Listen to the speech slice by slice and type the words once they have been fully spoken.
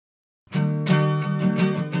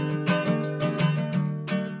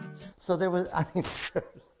so there was, I mean,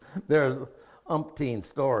 there's umpteen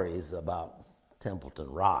stories about Templeton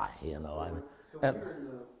Rye, you know. So when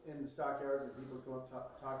you're in the stockyards and people come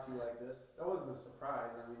up talk to you like this, that wasn't a surprise.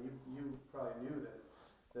 I mean, you probably knew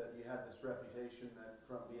that you had this reputation that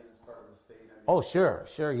from being this part of the state. I mean, oh,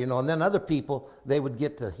 sure, you know, and then other people, they would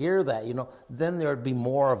get to hear that, you know, then there'd be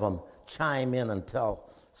more of them chime in and tell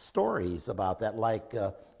stories about that, like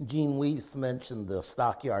Gene Weiss mentioned the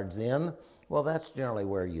Stockyards Inn. Well, that's generally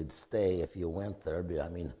where you'd stay if you went there. I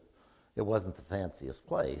mean, it wasn't the fanciest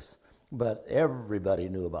place, but everybody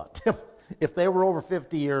knew about Templeton. If they were over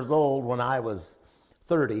 50 years old when I was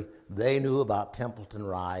 30, they knew about Templeton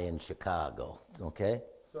Rye in Chicago, okay?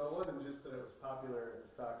 So it wasn't just that it was popular at the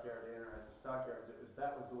Stockyard Inn or at the Stockyards,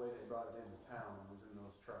 that was the way they brought it into town, was in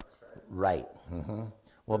those trucks, right? Right. Mm-hmm.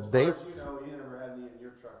 Well, as far as you know, you never had any in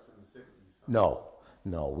your trucks in the 60s. Huh?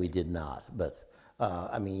 No, we did not. But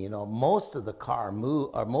I mean, you know, most of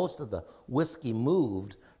the whiskey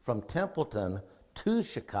moved from Templeton to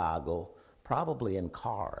Chicago, probably in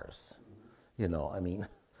cars. Mm-hmm. You know, I mean,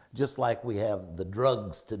 just like we have the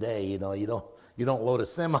drugs today. You know, you don't load a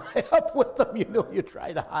semi up with them. You know, you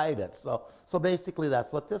try to hide it. So basically,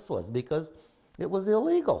 that's what this was, because it was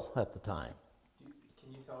illegal at the time.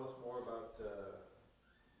 Can you tell us more about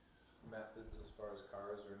methods as far as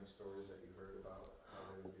cars, or any stories that you heard about how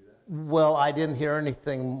they would do that? Well, I didn't hear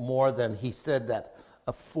anything more than he said that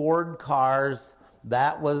Ford cars,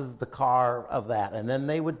 that was the car of that. And then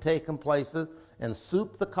they would take them places and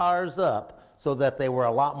soup the cars up so that they were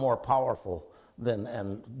a lot more powerful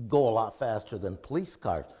and go a lot faster than police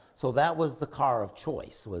cars. So that was the car of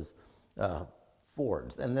choice, was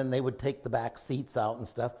Fords. And then they would take the back seats out and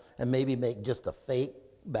stuff and maybe make just a fake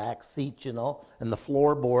back seat, you know, and the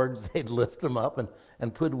floorboards, they'd lift them up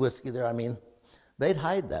and put whiskey there. I mean, they'd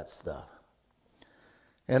hide that stuff.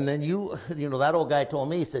 And then you know, that old guy told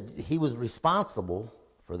me, he said he was responsible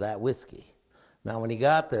for that whiskey. Now, when he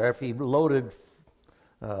got there, if he loaded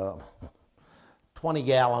 20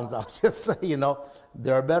 gallons, I'll just say, you know,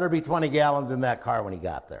 there better be 20 gallons in that car when he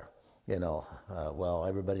got there. You know, well,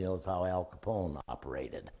 everybody knows how Al Capone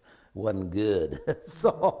operated. Wasn't good.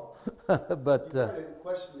 So, but... you didn't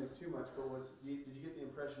question it too much, but did you get the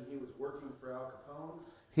impression he was working for Al Capone?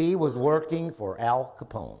 He was working for Al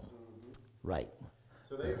Capone. Mm-hmm. Right.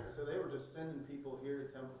 So they were just sending people here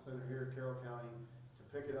to Templeton or here to Carroll County to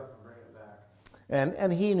pick it up and bring it back.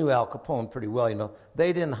 And he knew Al Capone pretty well, you know.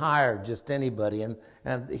 They didn't hire just anybody,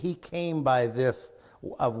 and he came by this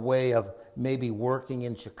way of maybe working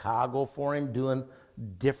in Chicago for him, doing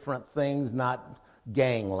different things, not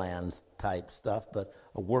gangland type stuff, but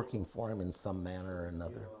working for him in some manner or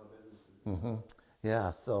another. Mm-hmm. Yeah,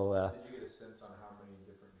 so... did you get a sense on how many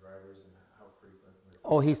different drivers and how frequent?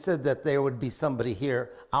 Oh, he said that there would be somebody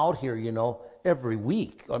out here, you know, every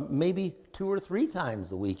week, or maybe 2 or 3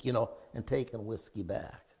 times a week, you know, and taking whiskey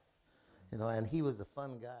back. You know, and he was a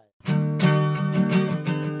fun guy.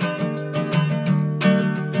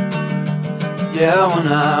 Yeah, when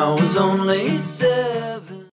I was only 7